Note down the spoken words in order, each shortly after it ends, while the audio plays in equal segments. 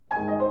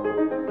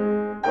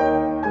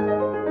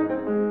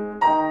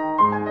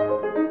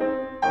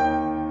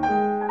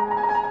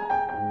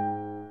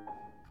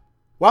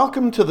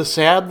Welcome to the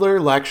Sadler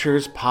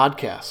Lectures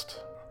podcast.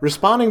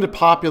 Responding to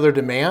popular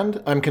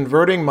demand, I'm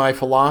converting my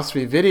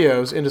philosophy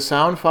videos into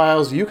sound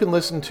files you can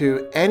listen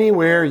to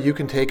anywhere you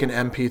can take an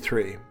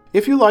MP3.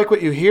 If you like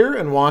what you hear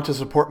and want to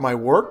support my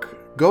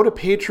work, go to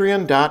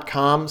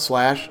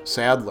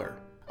patreon.com/Sadler.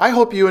 I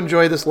hope you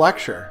enjoy this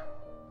lecture.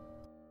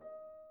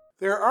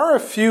 There are a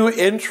few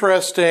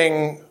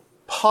interesting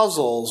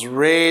puzzles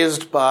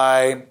raised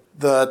by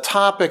the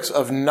topics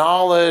of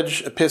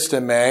knowledge,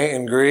 episteme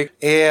in Greek,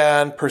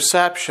 and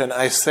perception,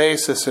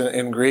 aesthesis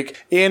in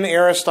Greek, in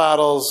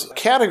Aristotle's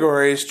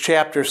Categories,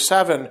 chapter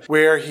 7,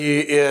 where he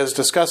is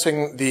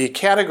discussing the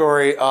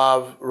category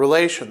of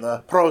relation,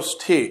 the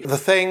prosti, the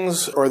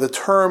things or the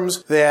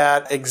terms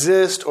that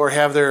exist or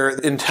have their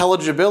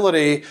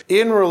intelligibility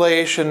in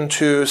relation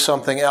to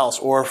something else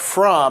or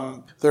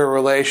from their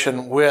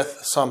relation with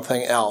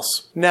something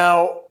else.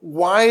 Now,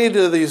 why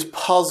do these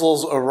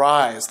puzzles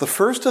arise? The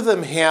first of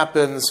them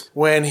happens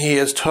when he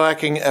is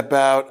talking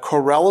about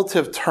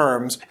correlative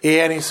terms,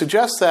 and he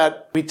suggests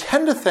that we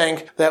tend to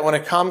think that when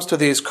it comes to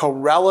these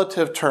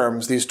correlative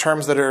terms, these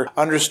terms that are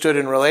understood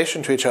in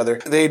relation to each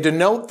other, they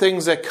denote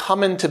things that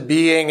come into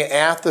being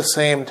at the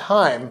same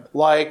time,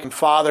 like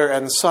father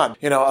and son.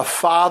 You know, a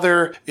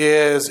father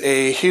is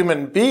a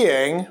human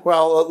being.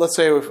 Well, let's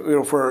say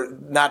if we're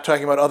not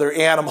talking about other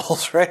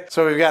animals, right?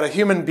 So we've got a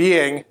human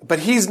being, but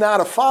he's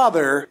not a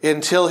father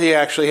until he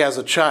actually has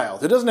a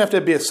child. It doesn't have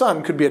to be a son,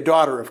 it could be a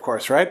daughter, of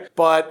course, right?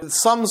 But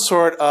some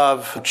sort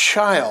of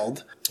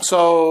child.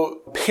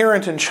 So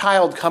parent and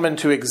child come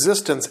into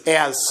existence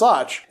as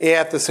such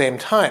at the same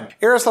time.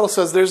 Aristotle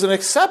says there's an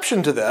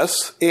exception to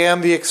this,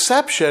 and the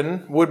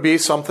exception would be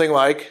something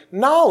like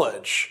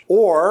knowledge,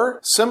 or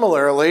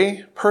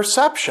similarly,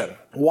 perception.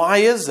 Why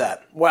is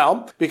that?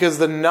 Well, because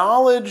the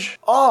knowledge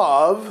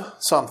of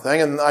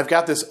something, and I've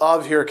got this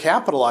of here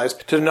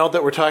capitalized to denote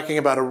that we're talking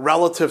about a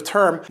relative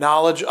term,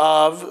 knowledge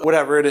of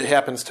whatever it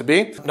happens to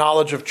be,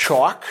 knowledge of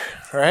chalk,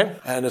 right?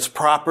 And its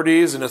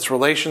properties and its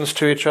relations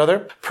to each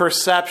other.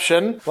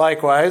 Perception,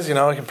 likewise, you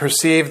can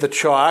perceive the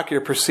chalk. You're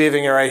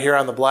perceiving it right here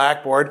on the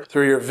blackboard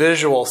through your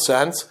visual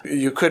sense.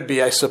 You could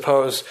be, I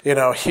suppose,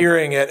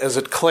 hearing it as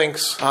it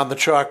clinks on the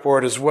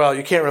chalkboard as well.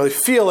 You can't really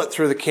feel it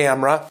through the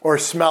camera or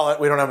smell it.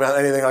 We don't have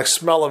anything like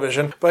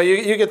smell-o-vision, but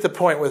you get the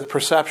point with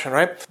perception,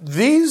 right?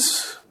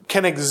 These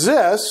can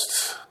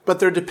exist, but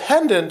they're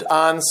dependent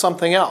on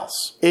something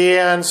else.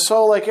 And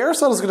so, like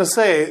Aristotle's going to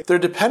say, they're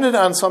dependent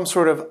on some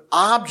sort of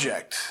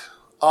object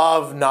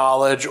of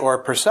knowledge or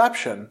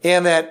perception,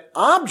 and that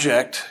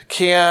object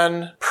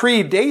can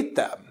predate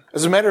them.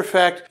 As a matter of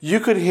fact, you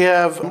could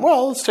have,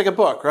 let's take a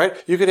book, right?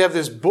 You could have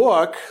this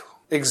book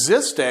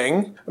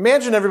existing.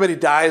 Imagine everybody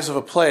dies of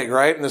a plague,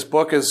 right? And this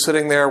book is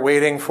sitting there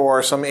waiting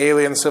for some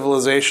alien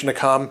civilization to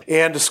come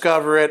and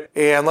discover it.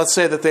 And let's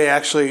say that they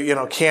actually,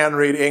 can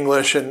read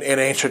English and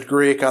ancient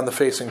Greek on the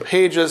facing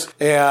pages.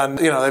 And,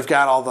 they've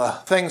got all the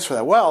things for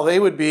that. Well, they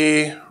would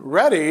be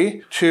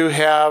ready to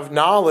have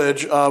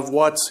knowledge of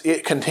what's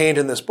contained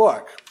in this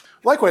book.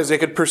 Likewise, they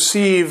could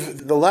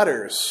perceive the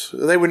letters.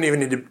 They wouldn't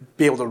even need to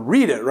be able to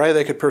read it, right?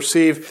 They could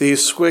perceive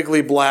these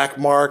squiggly black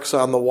marks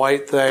on the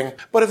white thing.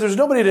 But if there's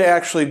nobody to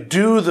actually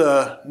do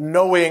the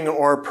knowing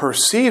or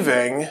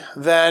perceiving,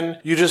 then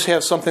you just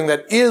have something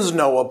that is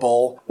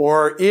knowable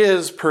or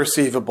is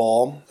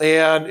perceivable,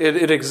 and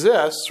it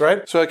exists,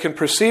 right? So it can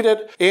precede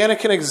it, and it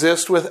can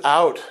exist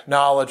without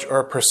knowledge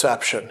or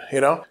perception,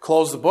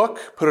 Close the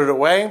book, put it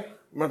away.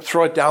 I'm going to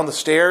throw it down the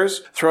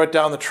stairs, throw it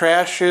down the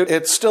trash chute.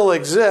 It still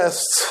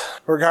exists,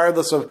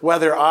 regardless of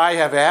whether I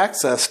have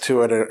access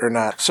to it or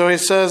not. So he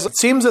says, it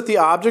seems that the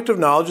object of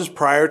knowledge is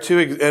prior to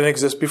and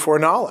exists before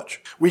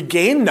knowledge. We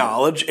gain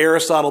knowledge,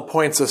 Aristotle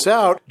points this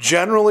out,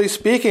 generally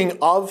speaking,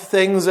 of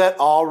things that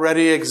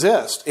already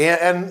exist.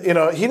 And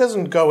he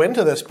doesn't go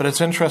into this, but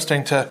it's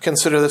interesting to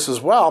consider this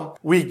as well.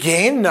 We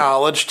gain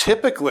knowledge,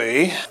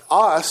 typically,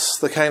 us,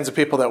 the kinds of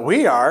people that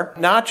we are,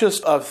 not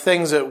just of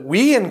things that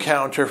we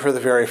encounter for the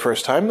very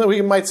first time.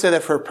 We might say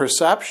that for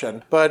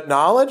perception. But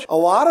knowledge, a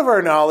lot of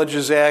our knowledge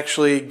is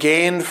actually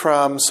gained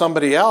from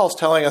somebody else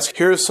telling us,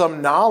 here's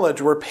some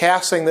knowledge, we're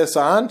passing this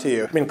on to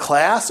you.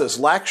 Classes,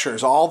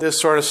 lectures, all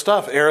this sort of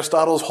stuff.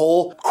 Aristotle's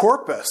whole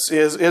corpus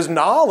is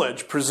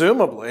knowledge,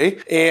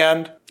 presumably,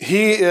 and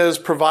he is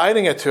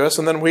providing it to us,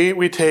 and then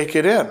we take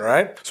it in,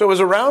 right? So it was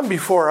around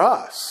before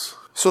us.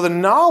 So the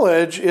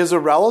knowledge is a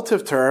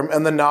relative term,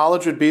 and the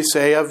knowledge would be,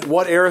 say, of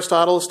what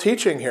Aristotle is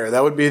teaching here.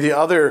 That would be the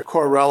other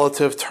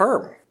correlative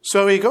term.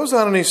 So he goes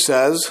on and he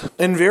says,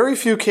 in very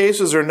few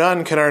cases or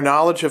none can our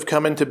knowledge have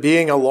come into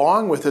being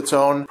along with its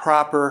own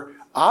proper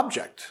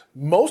object.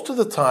 Most of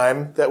the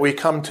time that we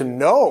come to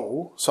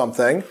know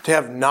something, to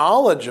have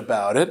knowledge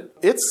about it,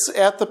 it's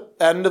at the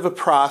end of a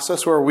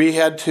process where we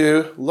had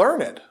to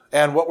learn it.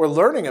 And what we're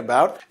learning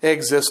about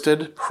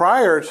existed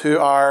prior to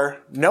our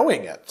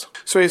knowing it.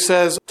 So he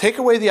says, take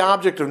away the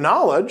object of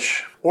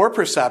knowledge, or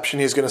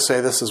perception, he's going to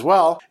say this as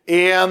well,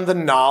 and the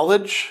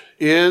knowledge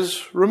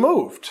is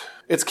removed.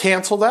 It's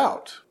canceled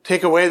out.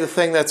 Take away the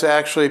thing that's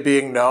actually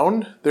being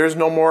known, there's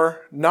no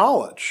more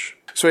knowledge.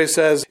 So he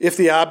says, if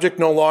the object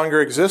no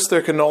longer exists,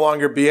 there can no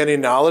longer be any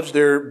knowledge,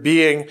 there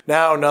being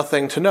now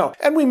nothing to know.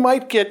 And we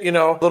might get,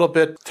 a little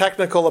bit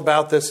technical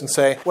about this and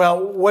say, well,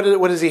 what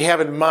does he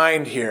have in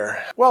mind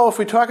here? Well, if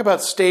we talk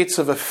about states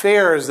of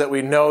affairs that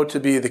we know to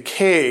be the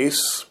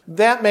case,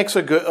 that makes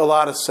a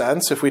lot of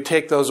sense. If we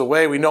take those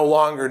away, we no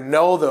longer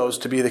know those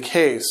to be the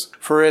case.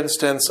 For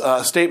instance,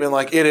 a statement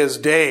like, it is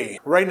day.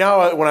 Right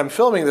now, when I'm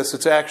filming this,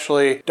 it's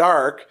actually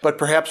dark, but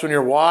perhaps when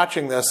you're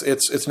watching this,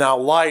 it's now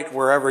light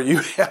wherever you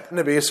happen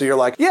to be, so you're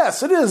like,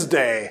 yes, it is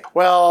day.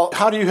 Well,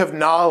 how do you have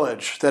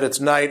knowledge that it's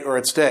night or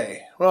it's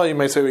day? Well, you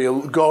might say, well,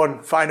 you go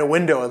and find a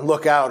window and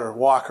look out or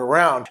walk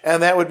around.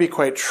 And that would be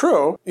quite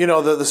true.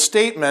 The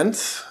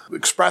statement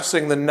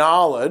expressing the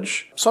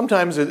knowledge,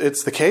 sometimes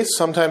it's the case,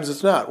 sometimes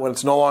it's not. When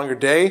it's no longer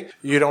day,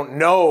 you don't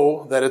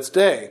know that it's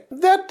day.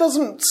 That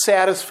doesn't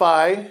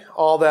satisfy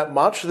all that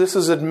much. This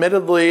is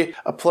admittedly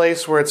a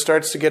place where it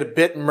starts to get a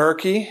bit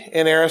murky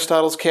in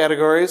Aristotle's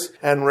categories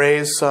and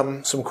raise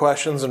some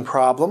questions and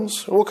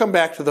problems. We'll come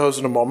back to those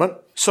in a moment.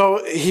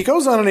 So he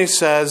goes on and he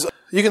says,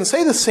 you can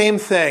say the same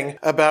thing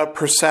about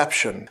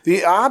perception.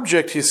 The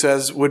object, he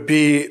says, would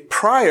be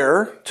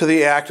prior to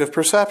the act of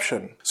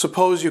perception.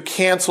 Suppose you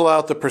cancel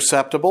out the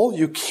perceptible,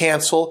 you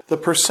cancel the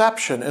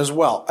perception as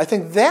well. I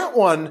think that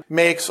one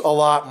makes a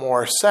lot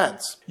more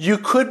sense. You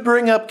could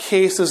bring up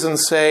cases and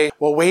say,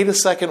 well, wait a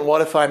second,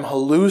 what if I'm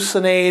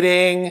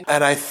hallucinating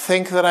and I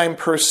think that I'm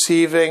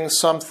perceiving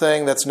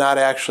something that's not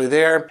actually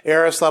there?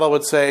 Aristotle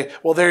would say,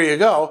 well, there you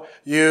go.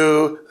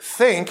 You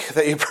think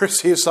that you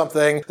perceive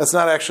something that's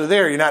not actually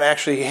there. You're not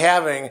actually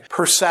having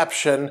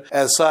perception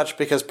as such,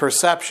 because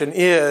perception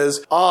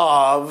is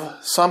of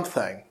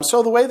something.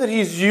 So the way that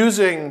he's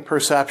using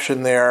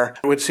perception there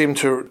would seem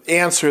to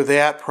answer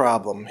that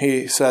problem.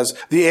 He says,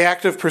 the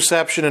act of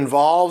perception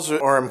involves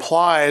or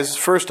implies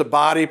first a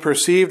body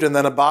perceived and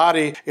then a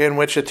body in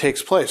which it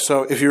takes place.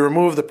 So if you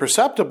remove the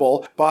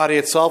perceptible, body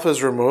itself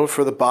is removed,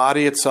 for the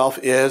body itself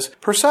is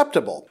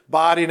perceptible.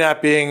 Body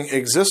not being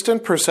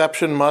existent,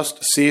 perception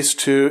must cease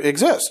to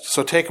exist.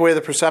 So take away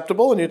the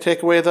perceptible and you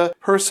take away the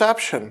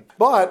perception.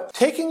 But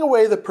taking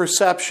away the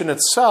perception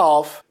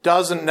itself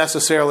doesn't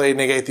necessarily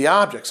negate the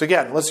objects.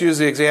 Again, let's use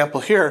the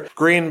example here.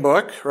 Green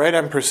book, right?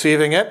 I'm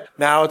perceiving it.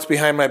 Now it's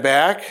behind my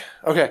back.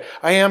 Okay,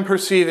 I am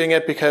perceiving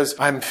it because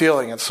I'm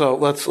feeling it. So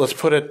let's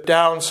put it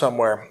down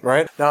somewhere,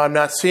 right? Now I'm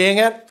not seeing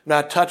it,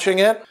 not touching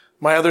it.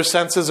 My other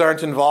senses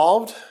aren't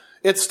involved.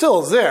 It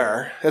still is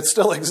there. It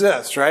still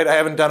exists, right? I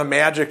haven't done a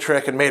magic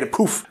trick and made it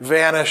poof,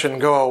 vanish and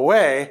go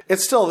away.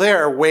 It's still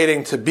there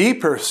waiting to be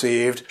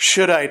perceived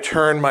should I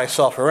turn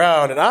myself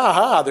around and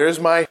aha, there's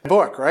my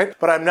book, right?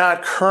 But I'm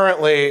not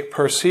currently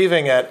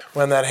perceiving it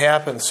when that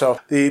happens.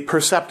 So the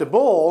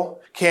perceptible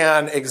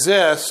can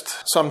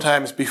exist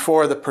sometimes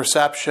before the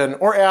perception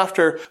or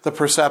after the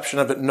perception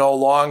of it no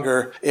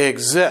longer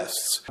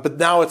exists. But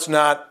now it's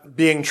not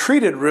being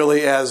treated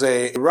really as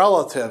a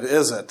relative,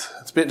 is it?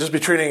 It's just be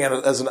treating it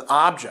as an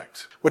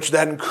object, which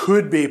then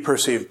could be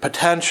perceived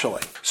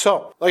potentially.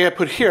 So, like I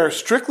put here,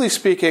 strictly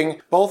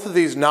speaking, both of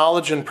these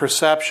knowledge and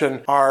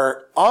perception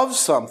are of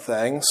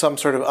something, some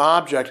sort of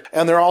object,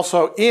 and they're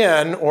also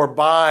in or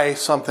by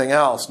something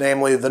else,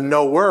 namely the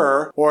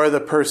knower or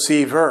the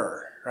perceiver.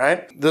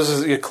 Right? This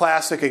is a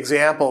classic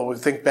example. We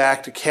think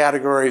back to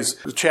Categories,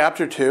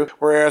 chapter 2,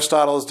 where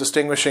Aristotle is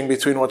distinguishing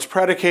between what's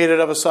predicated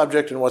of a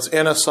subject and what's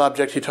in a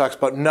subject. He talks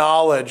about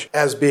knowledge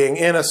as being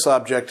in a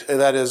subject,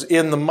 that is,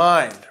 in the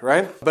mind,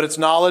 right? But it's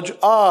knowledge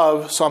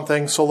of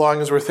something so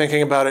long as we're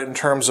thinking about it in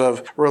terms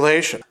of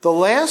relation. The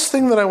last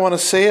thing that I want to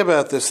say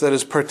about this that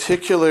is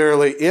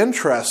particularly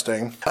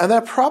interesting, and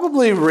that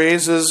probably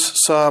raises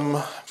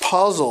some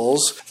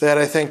puzzles that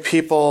I think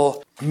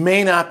people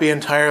may not be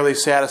entirely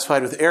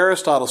satisfied with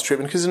Aristotle's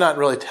treatment because he's not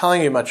really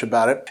telling you much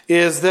about it,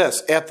 is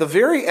this. At the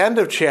very end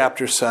of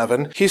chapter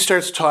 7, he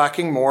starts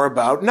talking more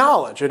about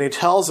knowledge, and he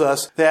tells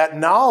us that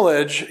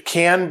knowledge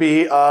can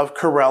be of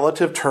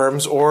correlative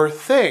terms or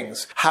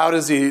things. How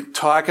does he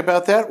talk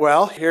about that?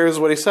 Well, here's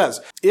what he says.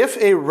 If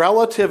a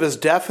relative is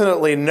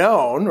definitely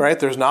known, right,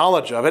 there's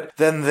knowledge of it,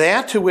 then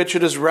that to which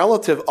it is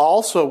relative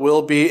also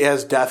will be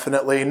as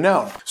definitely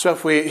known. So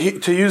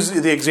if to use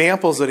the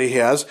examples that he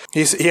has,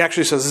 he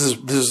actually says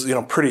this is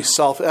pretty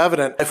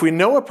self-evident. If we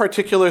know a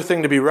particular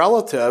thing to be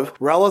relative,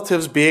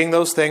 relatives being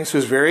those things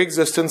whose very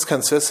existence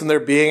consists in their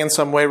being in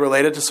some way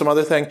related to some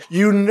other thing,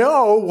 you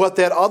know what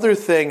that other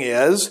thing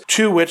is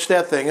to which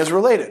that thing is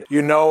related.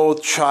 You know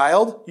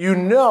child, you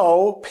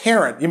know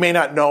parent. You may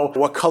not know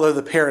what color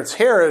the parent's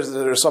hair is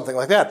or something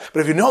like that, but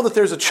if you know that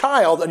there's a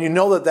child and you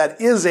know that that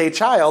is a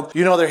child,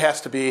 you know there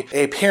has to be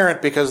a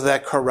parent because of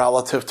that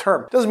correlative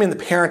term. Doesn't mean the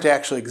parent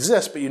actually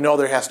exists, but you know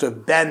there has to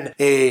have been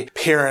a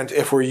parent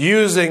if we're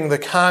using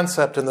the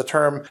concept in the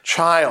term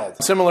child.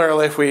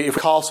 Similarly, if we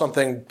call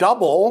something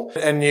double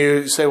and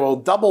you say, well,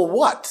 double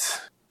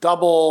what?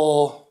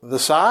 Double the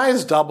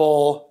size,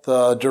 double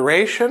the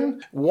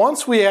duration.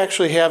 Once we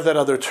actually have that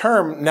other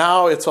term,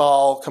 now it's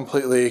all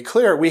completely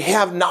clear. We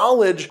have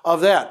knowledge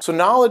of that. So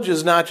knowledge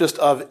is not just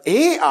of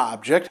a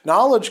object.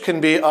 Knowledge can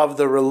be of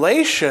the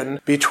relation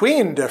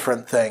between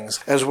different things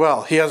as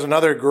well. He has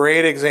another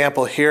great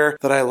example here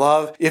that I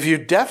love. If you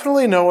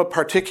definitely know a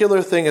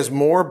particular thing is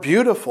more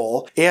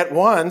beautiful, at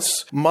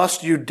once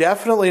must you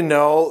definitely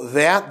know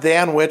that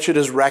than which it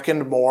is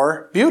reckoned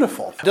more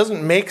beautiful. It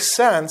doesn't make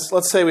sense.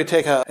 Let's say we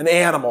take an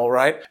animal,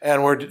 right?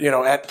 And we're,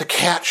 at the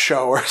cat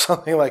show or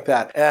something like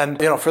that. And,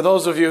 for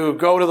those of you who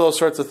go to those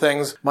sorts of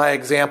things, my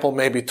example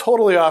may be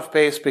totally off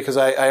base because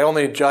I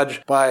only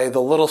judge by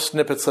the little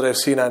snippets that I've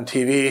seen on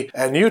TV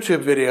and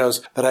YouTube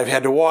videos that I've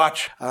had to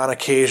watch on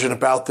occasion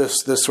about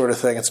this sort of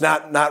thing. It's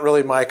not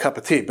really my cup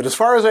of tea. But as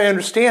far as I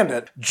understand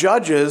it,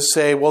 judges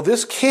say, well,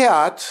 this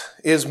cat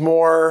is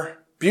more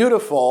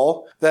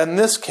beautiful than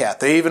this cat.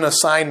 They even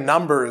assign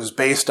numbers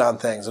based on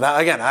things. And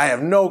again, I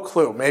have no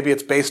clue. Maybe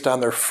it's based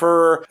on their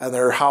fur and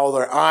how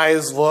their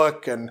eyes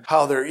look and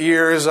how their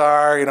ears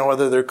are,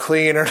 whether they're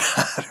clean or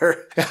not,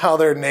 or how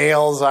their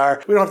nails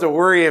are. We don't have to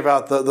worry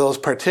about those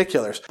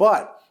particulars.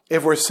 But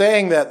if we're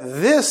saying that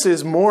this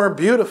is more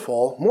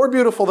beautiful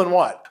than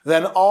what?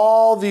 Than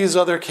all these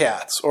other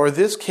cats. Or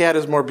this cat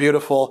is more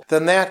beautiful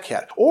than that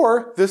cat.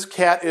 Or this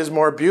cat is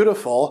more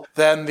beautiful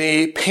than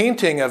the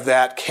painting of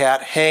that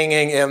cat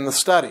hanging in the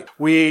study.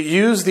 We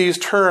use these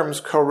terms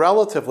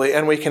correlatively,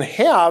 and we can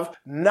have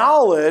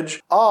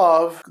knowledge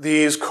of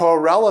these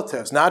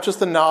correlatives, not just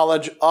the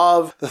knowledge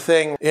of the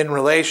thing in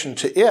relation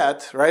to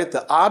it, right,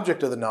 the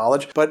object of the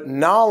knowledge, but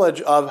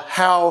knowledge of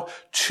how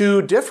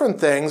two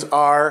different things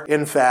are,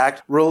 in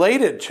fact,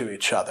 related to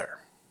each other.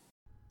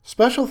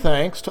 Special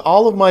thanks to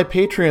all of my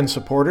Patreon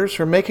supporters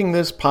for making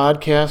this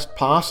podcast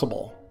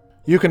possible.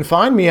 You can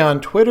find me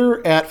on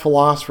Twitter at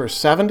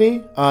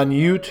Philosopher70, on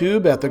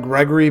YouTube at the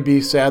Gregory B.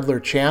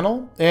 Sadler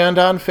channel, and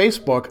on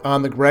Facebook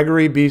on the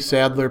Gregory B.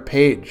 Sadler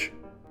page.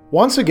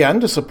 Once again,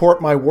 to support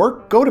my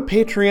work, go to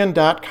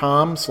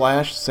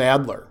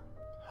patreon.com/Sadler.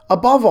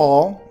 Above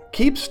all,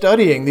 keep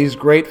studying these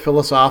great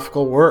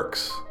philosophical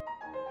works.